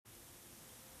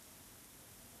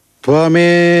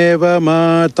Twameva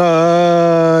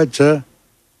mata cha,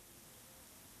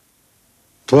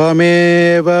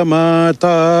 Twameva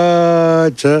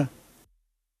mata cha,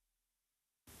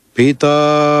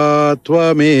 Pita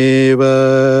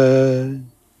Twameva,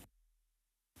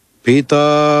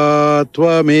 Pita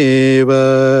Twameva,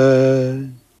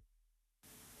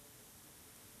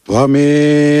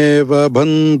 Twameva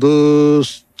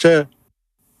bandhuscha,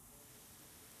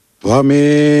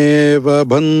 Twameva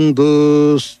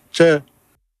bandhuscha,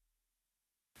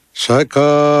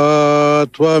 Saka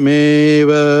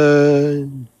Twameva,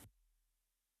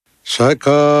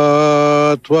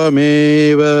 Saka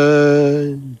Twameva,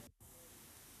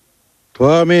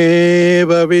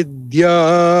 Twameva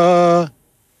vidya,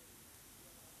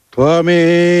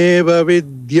 Twameva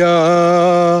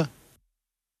vidya,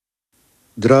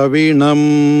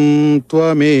 Dravinam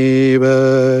Twameva,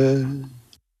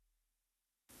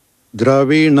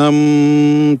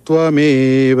 Dravinam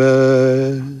Twameva,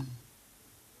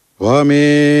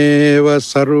 Twameva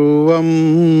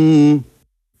sarvam,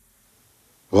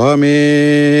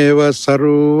 Twameva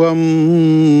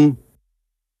sarvam,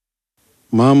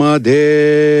 Mama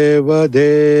deva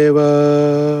deva,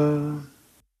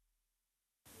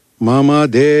 Mama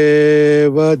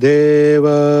deva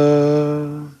deva,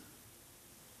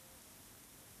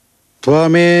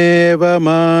 Twameva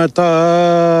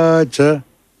mata cha,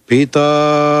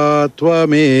 Pita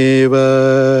Twameva,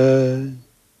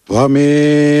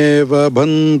 Twameva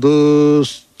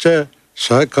bandhuscha,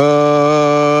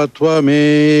 Saka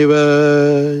Twameva,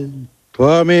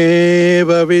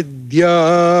 Twameva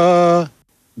vidya,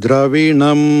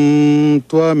 Dravinam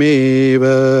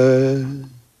Twameva,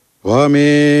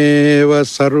 Twameva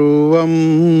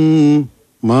sarvam,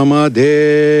 Mama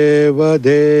deva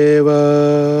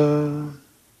deva,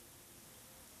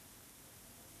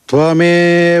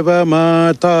 Twameva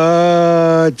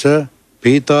mata cha,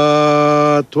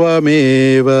 Pita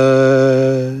Twameva,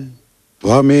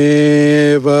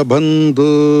 Twameva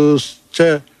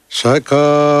bandhuscha,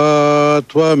 Saka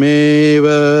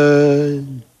Twameva,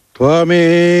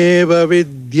 Twameva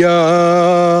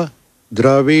vidya,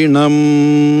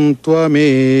 Dravinam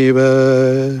Twameva,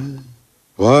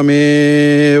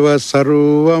 Twameva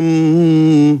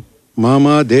sarvam,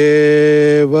 Mama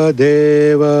deva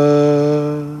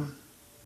deva.